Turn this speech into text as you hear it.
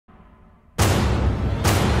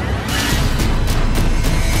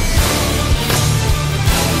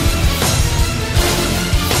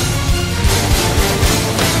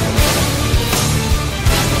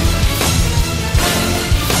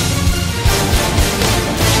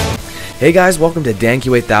Hey guys, welcome to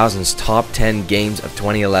DanQ8000's Top 10 Games of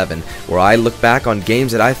 2011, where I look back on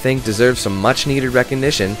games that I think deserve some much needed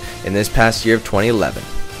recognition in this past year of 2011.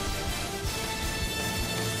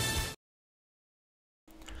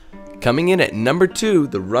 Coming in at number 2,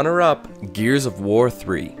 the runner-up, Gears of War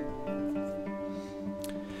 3.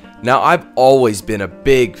 Now, I've always been a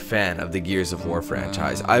big fan of the Gears of War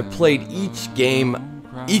franchise. I've played each game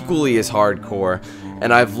equally as hardcore,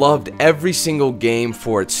 and I've loved every single game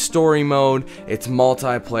for its story mode, its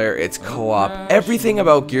multiplayer, its co-op, everything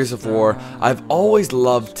about Gears of War I've always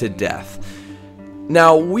loved to death.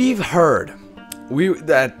 Now, we've heard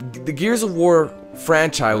that the Gears of War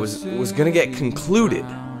franchise was going to get concluded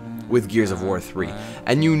with Gears of War 3,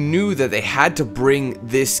 and you knew that they had to bring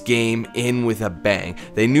this game in with a bang.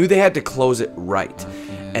 They knew they had to close it right,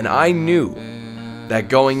 and I knew that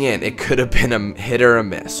going in, it could have been a hit or a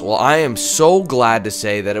miss. Well, I am so glad to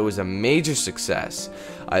say that it was a major success.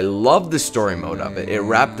 I loved the story mode of it. It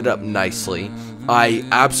wrapped it up nicely. I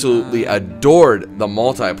absolutely adored the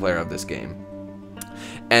multiplayer of this game.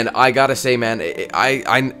 And I gotta say, man,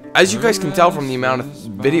 as you guys can tell from the amount of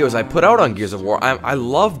videos I put out on Gears of War, I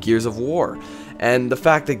love Gears of War. And the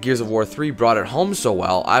fact that Gears of War 3 brought it home so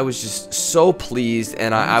well, I was just so pleased,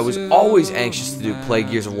 and I was always anxious to play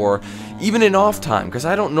Gears of War, even in off time, because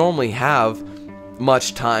I don't normally have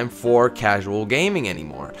much time for casual gaming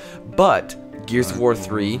anymore. But Gears of War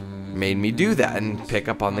 3 made me do that and pick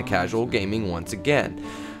up on the casual gaming once again.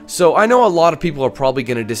 So I know a lot of people are probably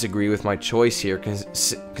going to disagree with my choice here,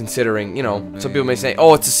 considering, you know, some people may say,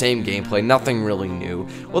 oh, it's the same gameplay, nothing really new.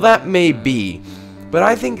 Well, that may be, but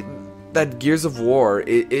I think that Gears of War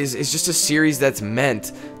is just a series that's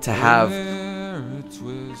meant to have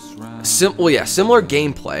similar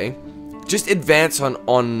gameplay, just advance on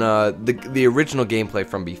the original gameplay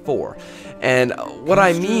from before. And what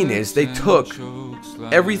I mean is they took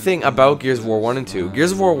everything about Gears of War 1 and 2.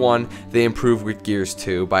 Gears of War 1, they improved with Gears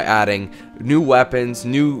 2 by adding new weapons,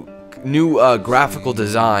 new graphical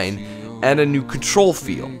design, and a new control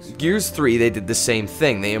feel. Gears 3, they did the same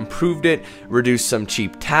thing. They improved it, reduced some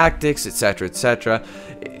cheap tactics, etc., etc.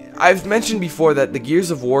 I've mentioned before that the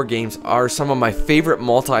Gears of War games are some of my favorite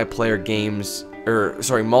multiplayer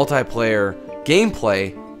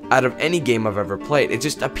gameplay out of any game I've ever played. It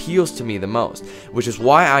just appeals to me the most, which is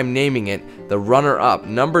why I'm naming it the runner-up,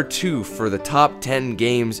 number 2 for the top 10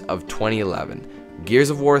 games of 2011.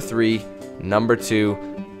 Gears of War 3, number 2.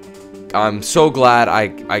 I'm so glad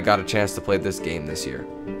I got a chance to play this game this year.